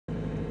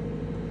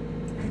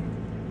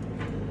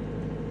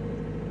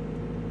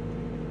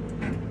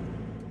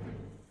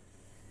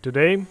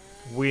Today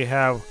we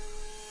have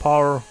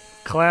power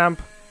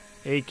clamp,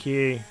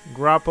 aka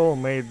grapple,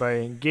 made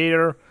by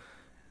GATOR,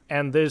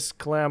 and this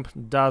clamp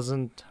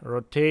doesn't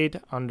rotate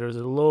under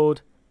the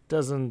load,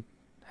 doesn't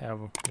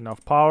have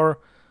enough power.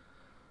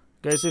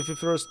 Guys, if you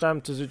first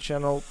time to the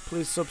channel,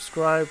 please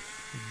subscribe,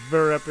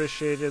 very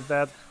appreciated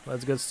that.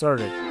 Let's get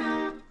started.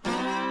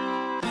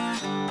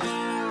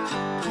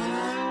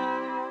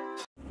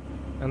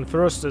 And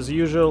first, as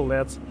usual,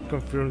 let's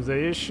confirm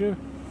the issue.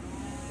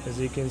 As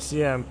you can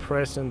see, I'm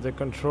pressing the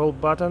control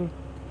button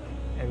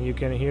and you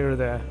can hear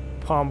the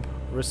pump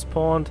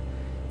respond.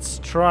 It's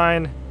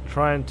trying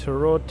to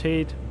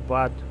rotate,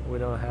 but we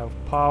don't have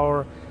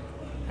power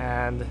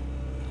and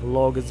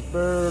log is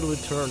barely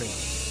turning.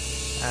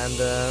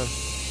 And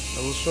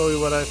I will show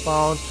you what I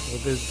found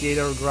with this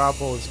GATOR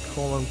grapple. It's a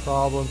common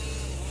problem,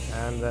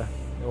 and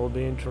it will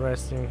be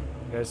interesting.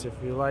 Guys, if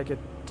you like it,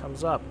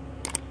 thumbs up.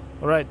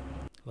 Alright,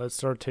 let's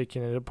start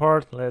taking it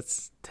apart.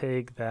 Let's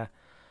take the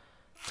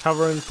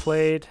covering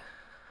plate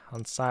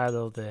on side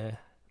of the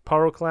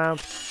power clamp.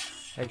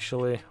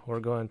 Actually, we're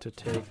going to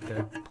take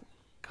the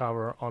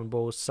cover on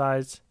both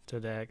sides to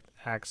the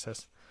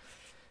access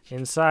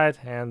inside,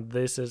 and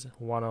this is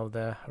one of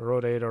the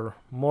rotator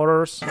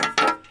motors.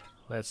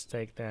 Let's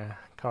take the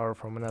cover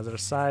from another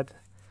side,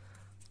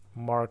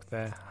 mark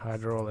the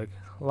hydraulic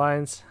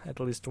lines, at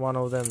least one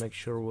of them, make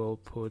sure we'll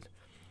put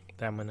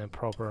them in a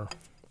proper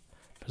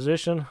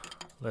position.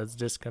 Let's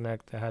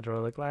disconnect the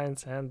hydraulic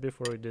lines, and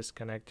before we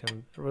disconnect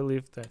and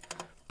relieve the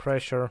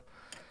pressure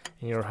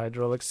in your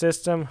hydraulic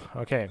system.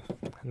 Okay,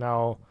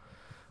 now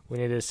we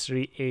need a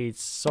 3/8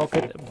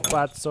 socket,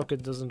 but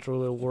socket doesn't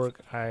really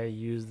work. I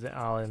use the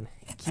Allen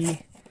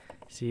key.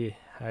 See,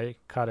 I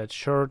cut it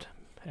short,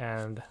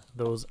 and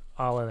those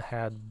Allen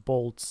head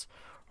bolts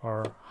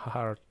are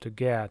hard to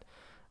get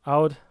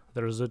out.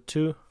 There's a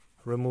two.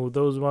 Remove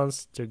those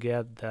ones to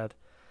get that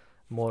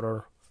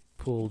motor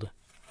pulled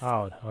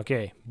out.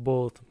 Okay,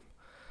 both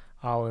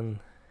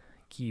Allen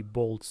key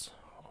bolts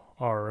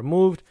are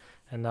removed,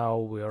 and now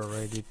we are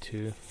ready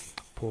to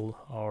pull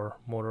our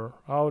motor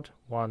out.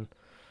 One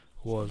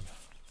was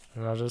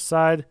another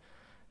side,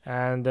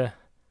 and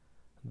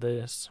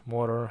this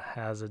motor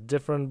has a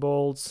different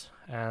bolts,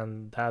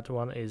 and that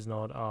one is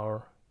not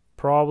our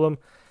problem,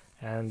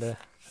 and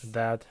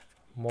that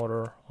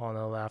motor on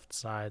the left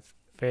side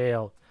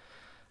failed.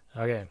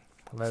 Okay,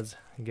 let's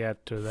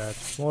get to that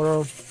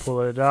motor,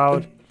 pull it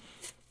out,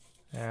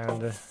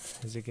 and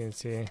as you can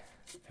see,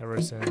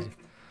 everything is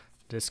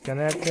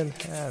disconnected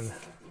and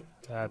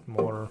that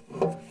motor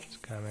is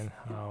coming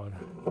out.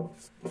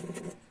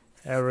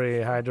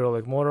 Every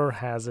hydraulic motor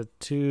has a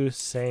two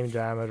same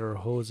diameter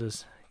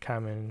hoses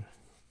coming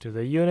to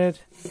the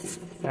unit,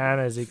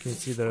 and as you can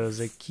see, there is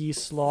a key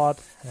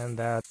slot, and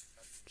that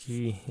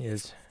key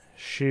is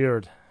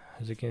sheared.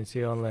 As you can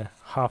see, only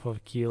half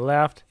of key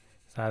left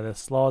inside the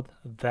slot.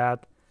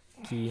 That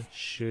key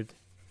should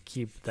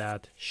keep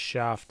that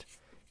shaft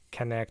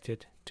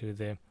connected to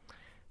the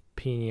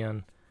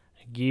pinion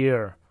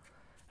gear,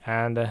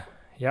 and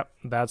yep,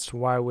 that's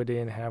why we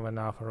didn't have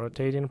enough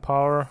rotating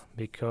power,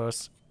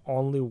 because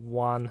only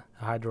one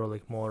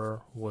hydraulic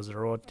motor was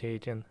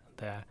rotating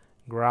the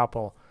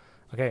grapple.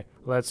 Okay,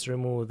 let's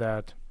remove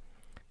that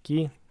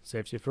key.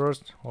 Safety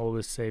first,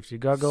 always safety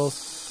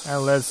goggles,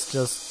 and let's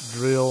just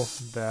drill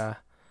the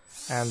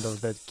end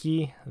of that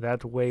key.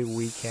 That way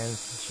we can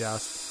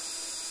just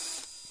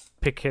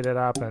pick it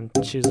up and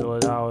chisel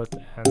it out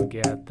and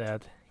get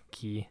that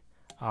key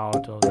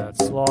out of that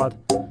slot.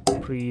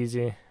 Pretty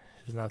easy,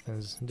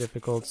 nothing's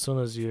difficult. As soon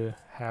as you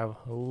have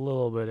a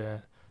little bit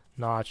of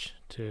notch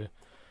to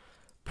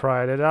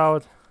pry it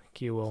out,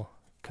 key will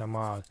come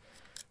out.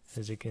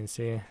 As you can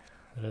see,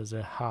 there's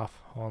a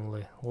half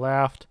only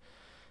left,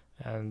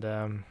 and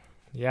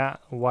yeah,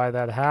 why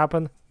that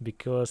happened?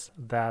 Because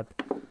that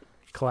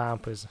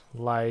clamp is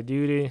light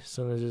duty. As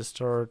soon as you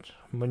start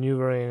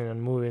maneuvering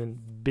and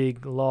moving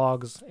big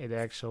logs,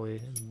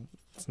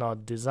 it's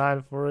not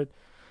designed for it,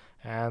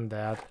 and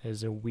that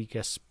is the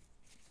weakest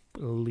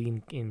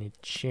link in the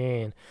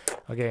chain.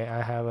 Okay,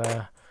 I have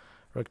a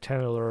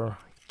rectangular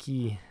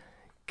key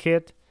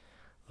kit.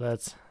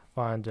 Let's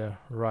find the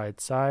right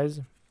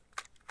size.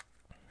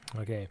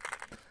 Okay,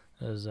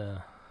 there's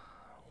a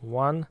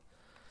one,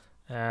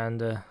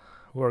 and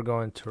we're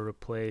going to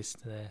replace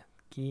the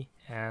key,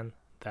 and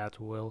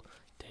that will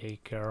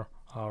take care of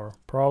our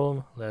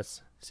problem.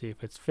 Let's see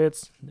if it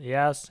fits.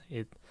 Yes,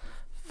 it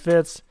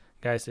fits.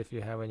 Guys, if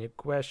you have any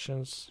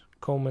questions,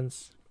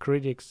 comments,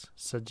 critics,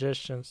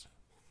 suggestions,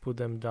 put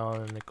them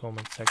down in the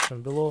comment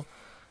section below.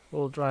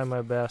 We'll try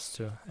my best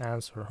to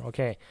answer.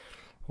 Okay,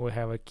 we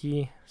have a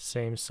key,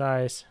 same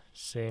size,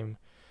 same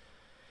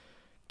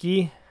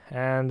key,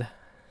 and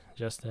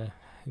just a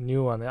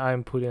new one.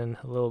 I'm putting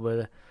a little bit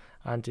of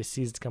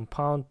anti-seize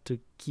compound to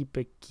keep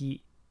a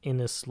key in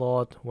a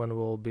slot when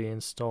we'll be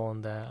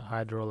installing the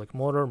hydraulic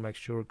motor. Make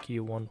sure key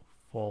won't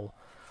fall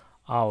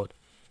out.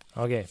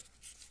 Okay,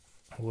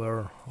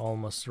 we're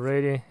almost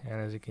ready, and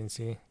as you can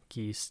see,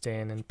 key is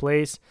staying in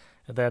place.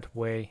 That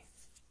way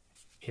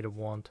it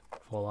won't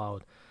fall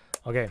out.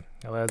 Okay,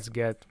 let's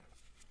get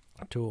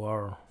to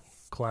our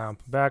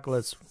clamp back.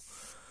 Let's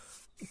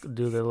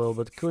do the little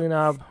bit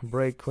cleanup,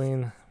 brake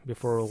clean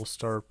before we'll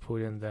start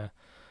putting the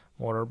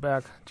motor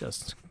back.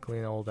 Just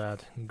clean all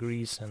that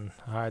grease and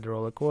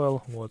hydraulic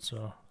oil what's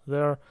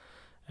there,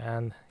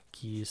 and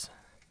keys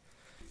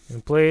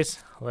in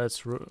place.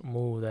 Let's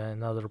remove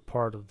another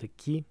part of the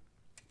key,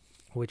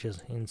 which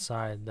is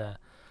inside the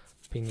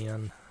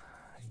pinion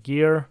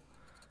gear,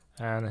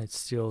 and it's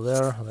still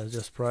there. Let's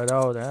just pry it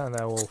out, and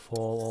that will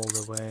fall all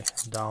the way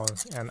down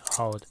and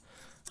out.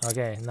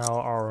 Okay, now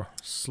our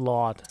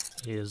slot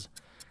is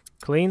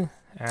clean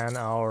and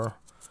our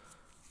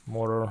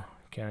motor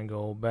can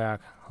go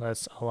back.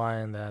 Let's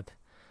align that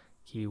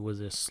key with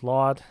the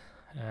slot,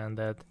 and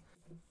that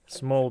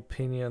small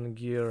pinion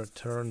gear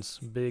turns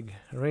big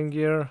ring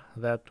gear.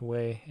 That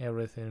way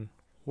everything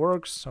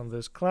works on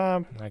this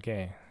clamp.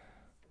 Okay,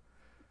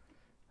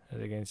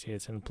 as you can see,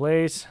 it's in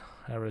place,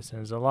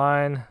 everything's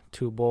aligned.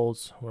 2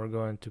 bolts we're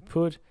going to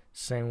put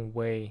same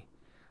way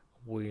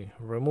we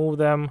remove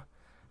them.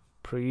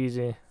 Pretty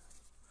easy.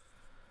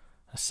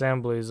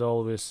 Assembly is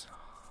always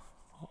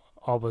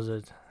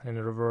opposite in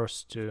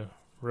reverse to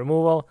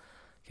removal.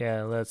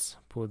 Okay, let's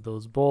put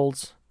those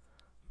bolts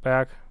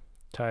back,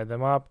 tie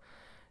them up.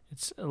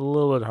 It's a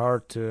little bit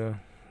hard to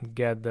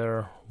get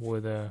there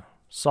with a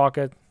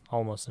socket,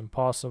 almost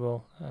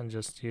impossible, and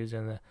just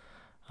using the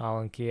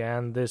Allen key.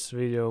 And this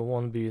video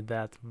won't be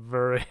that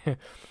very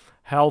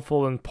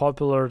helpful and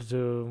popular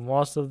to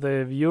most of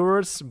the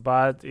viewers,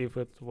 but if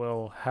it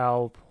will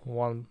help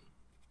 1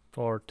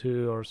 or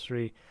 2 or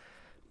 3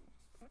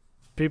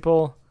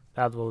 people,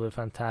 that will be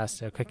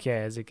fantastic.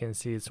 Okay, as you can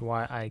see, it's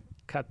why I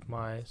cut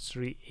my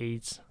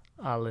 3/8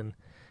 Allen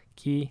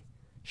key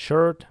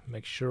short.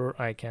 Make sure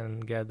I can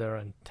get there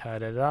and tie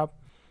it up.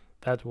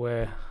 That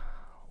way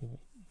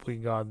we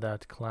got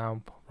that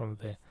clamp from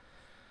the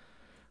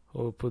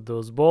we'll put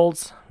those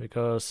bolts,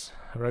 because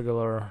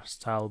regular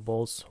style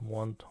bolts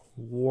won't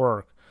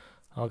work.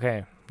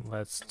 Okay,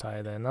 let's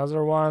tie the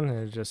another one.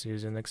 It's just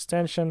using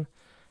extension,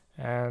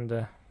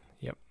 and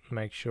yep,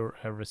 make sure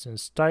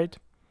everything's tight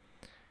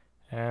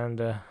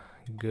and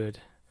good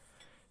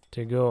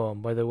to go.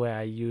 By the way,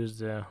 I use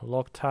the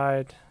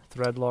Loctite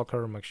thread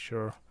locker. Make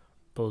sure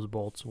those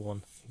bolts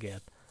won't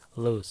get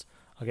loose.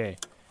 Okay,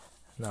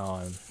 now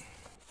I'm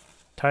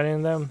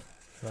tightening them.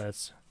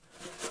 Let's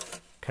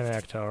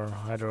connect our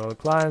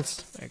hydraulic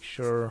lines, make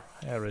sure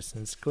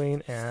everything's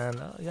clean,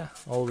 and yeah,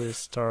 always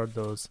start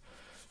those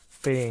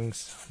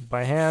fittings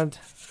by hand,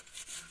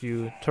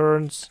 few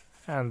turns,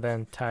 and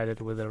then tight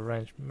it with a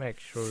wrench. Make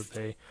sure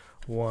they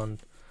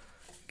won't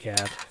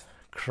get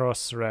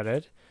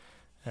cross-threaded.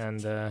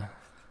 And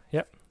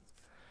yep,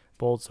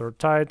 bolts are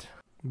tight,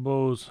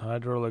 both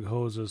hydraulic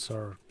hoses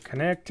are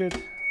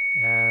connected,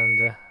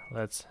 and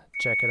let's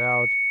check it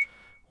out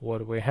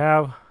what we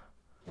have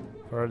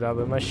for a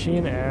double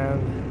machine and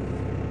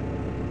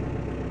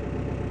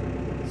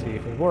see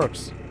if it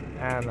works.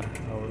 And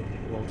I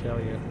will tell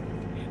you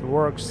it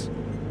works,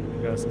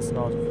 because it's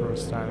not the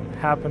first time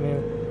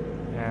happening.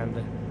 And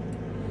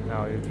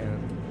now you can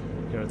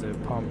hear the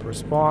pump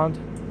respond,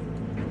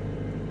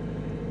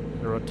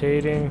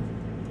 rotating,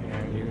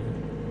 and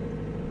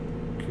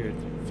you could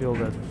feel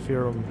that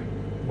firm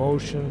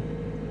motion,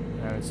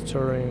 and it's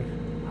turning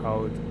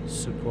how it's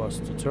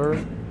supposed to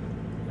turn,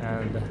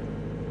 and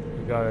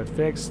we got it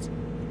fixed.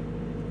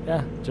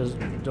 Yeah, just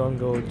don't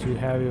go too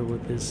heavy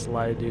with this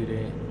light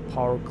duty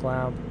power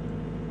clamp,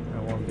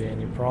 there won't be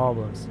any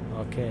problems.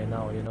 Okay,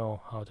 now you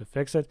know how to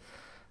fix it.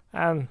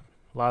 And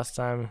last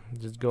time,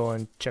 just go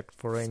and check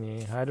for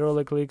any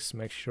hydraulic leaks,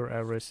 make sure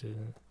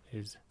everything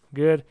is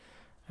good,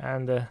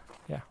 and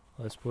yeah,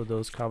 let's put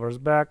those covers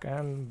back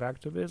and back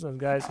to business,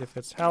 guys. If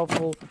it's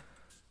helpful,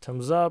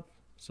 thumbs up,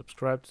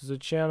 subscribe to the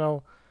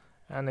channel,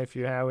 and if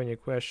you have any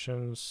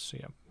questions,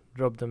 yeah,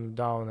 drop them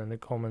down in the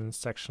comment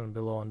section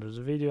below under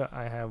the video.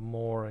 I have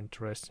more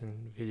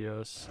interesting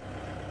videos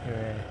in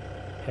a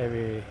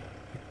heavy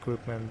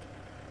equipment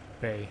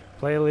bay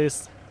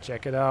playlist.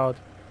 Check it out.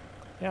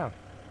 Yeah,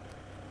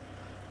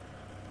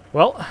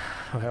 well,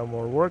 I have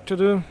more work to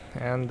do,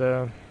 and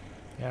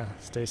yeah,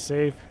 stay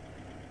safe,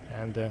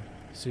 and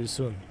see you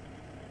soon.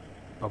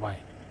 Bye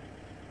bye.